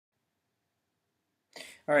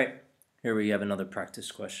All right, here we have another practice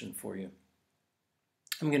question for you.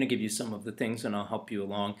 I'm going to give you some of the things and I'll help you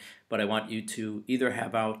along, but I want you to either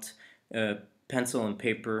have out pencil and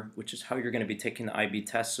paper, which is how you're going to be taking the IB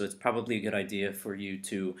test, so it's probably a good idea for you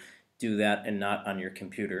to do that and not on your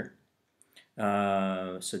computer.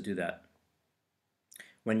 So do that.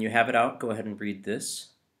 When you have it out, go ahead and read this.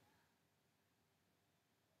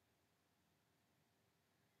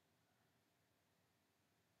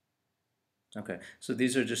 Okay, so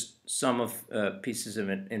these are just some of pieces of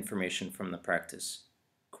information from the practice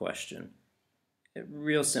question.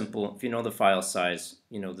 Real simple. If you know the file size,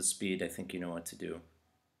 you know the speed, I think you know what to do.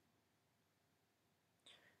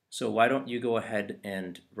 So why don't you go ahead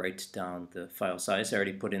and write down the file size. I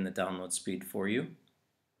already put in the download speed for you.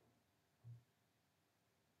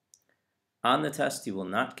 On the test, you will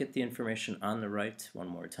not get the information on the right. One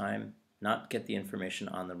more time. Not get the information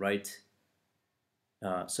on the right.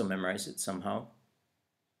 So memorize it somehow.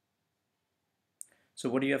 So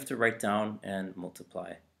what do you have to write down and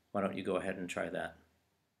multiply? Why don't you go ahead and try that?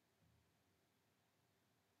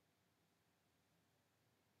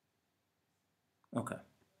 Okay.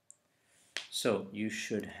 So you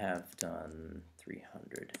should have done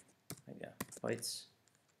 300 megabytes,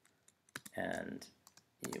 and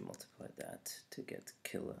you multiply that to get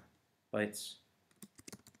kilobytes.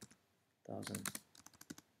 1,000.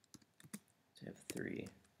 So you have 3,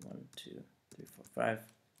 1, 2, 3, 4,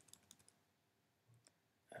 5.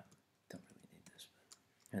 Don't really need this, but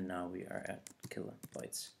and now we are at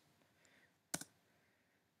kilobytes.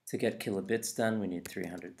 To get kilobits done, we need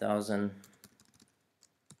 300,000.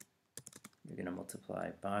 You're going to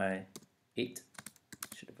multiply by 8.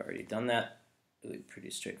 Should have already done that. Really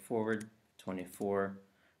pretty straightforward. 24,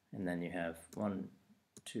 and then you have 1,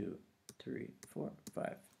 2, 3, 4,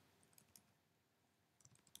 5.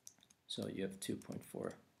 So you have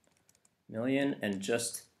 2.4 million, and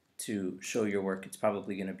just to show your work, it's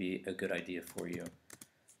probably going to be a good idea for you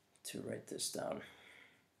to write this down.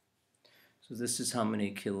 So this is how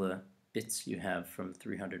many kilobits you have from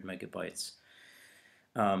 300 megabytes.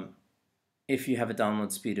 If you have a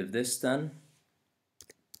download speed of this, then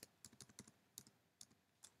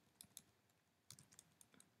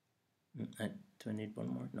do I need one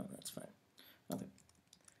more? No, that's fine. Okay.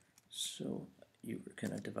 So you were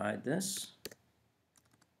going to divide this,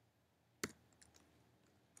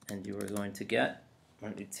 and you are going to get, why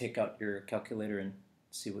don't you take out your calculator and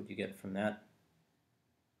see what you get from that.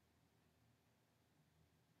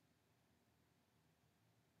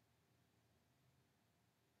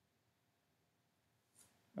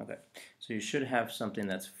 Okay, so you should have something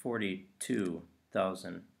that's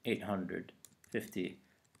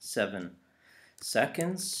 42,857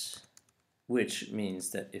 seconds, which means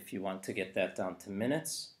that if you want to get that down to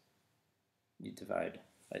minutes, you divide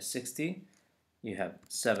by 60, you have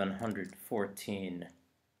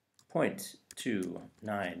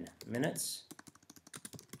 714.29 minutes.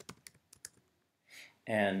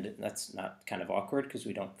 And that's not kind of awkward because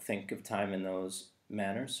we don't think of time in those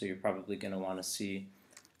manners, so you're probably going to want to see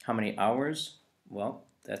how many hours. Well,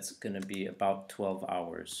 that's going to be about 12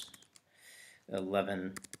 hours,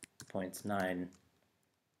 11.9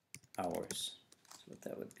 hours. That's what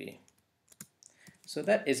that would be. So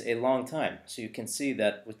that is a long time. So you can see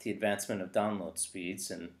that with the advancement of download speeds,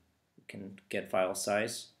 and we can get file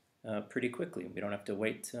size pretty quickly. We don't have to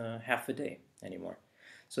wait half a day anymore.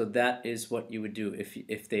 So that is what you would do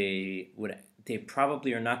if they would. They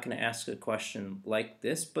probably are not going to ask a question like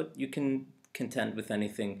this, but you can contend with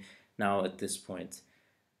anything now at this point.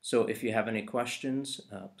 So if you have any questions,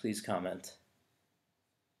 please comment.